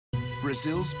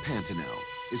Brazil's Pantanal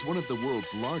is one of the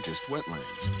world's largest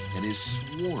wetlands and is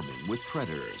swarming with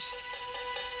predators,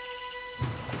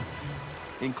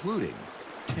 including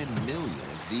 10 million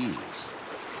of these.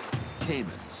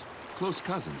 Caimans, close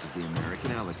cousins of the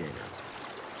American alligator.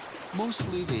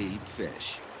 Mostly they eat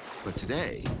fish, but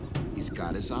today he's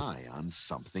got his eye on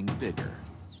something bigger.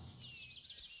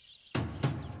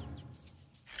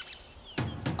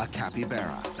 A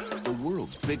capybara, the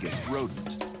world's biggest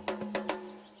rodent.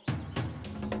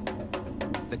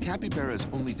 The capybara's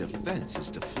only defense is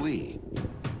to flee.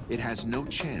 It has no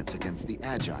chance against the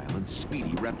agile and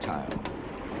speedy reptile.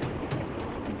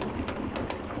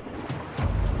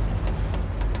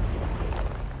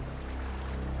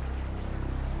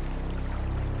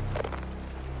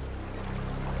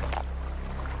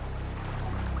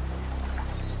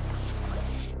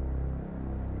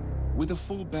 With a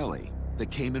full belly, the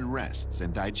caiman rests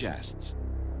and digests,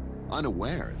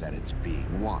 unaware that it's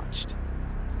being watched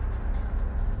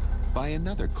by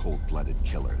another cold-blooded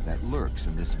killer that lurks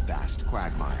in this vast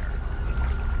quagmire.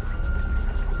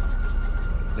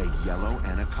 The yellow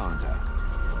anaconda,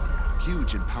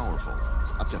 huge and powerful,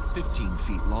 up to 15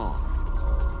 feet long.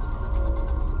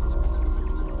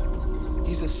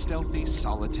 He's a stealthy,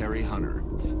 solitary hunter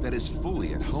that is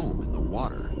fully at home in the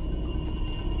water.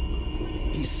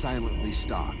 He silently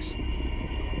stalks,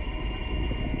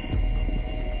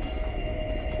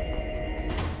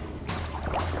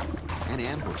 and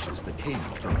ambushes the caiman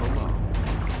from below.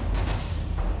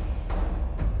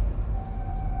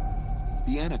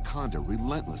 The anaconda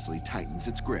relentlessly tightens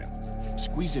its grip,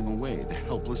 squeezing away the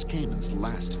helpless caiman's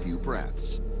last few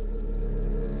breaths.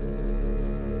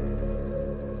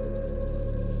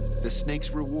 The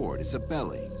snake's reward is a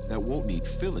belly that won't need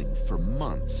filling for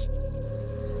months.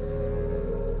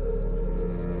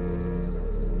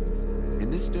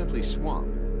 In this deadly swamp,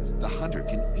 the hunter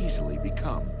can easily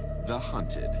become the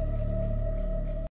hunted.